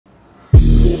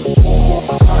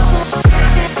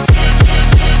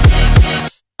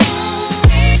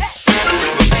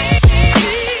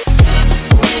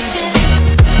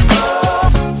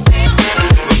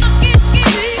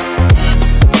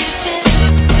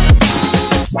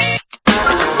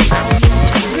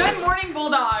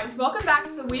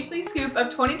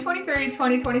of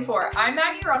 2023-2024. I'm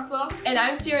Maggie Russell. And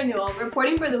I'm Sierra Newell,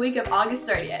 reporting for the week of August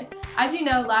 30th. As you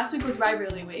know, last week was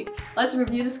rivalry week. Let's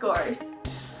review the scores.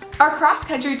 Our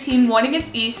cross-country team won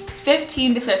against East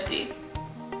 15-50.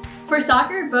 For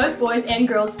soccer, both boys and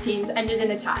girls teams ended in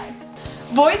a tie.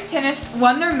 Boys tennis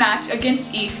won their match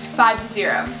against East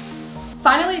 5-0.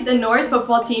 Finally, the North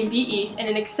football team beat East in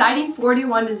an exciting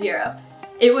 41-0.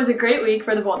 It was a great week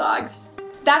for the Bulldogs.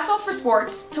 That's all for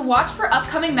sports. To watch for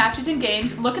upcoming matches and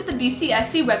games, look at the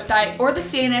BCSC website or the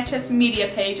CNHS media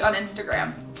page on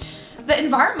Instagram. The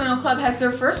Environmental Club has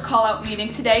their first call-out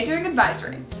meeting today during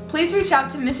advisory. Please reach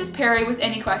out to Mrs. Perry with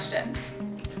any questions.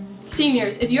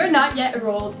 Seniors, if you are not yet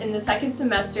enrolled in the second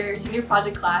semester senior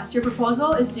project class, your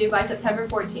proposal is due by September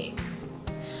 14th.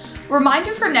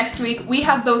 Reminder for next week, we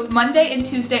have both Monday and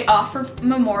Tuesday off for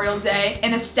Memorial Day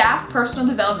and a staff personal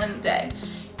development day.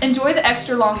 Enjoy the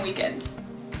extra long weekend.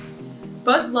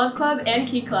 Both Love Club and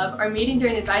Key Club are meeting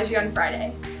during advisory on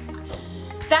Friday.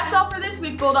 That's all for this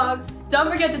week, Bulldogs. Don't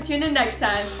forget to tune in next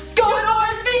time. Go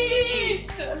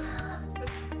Northeast!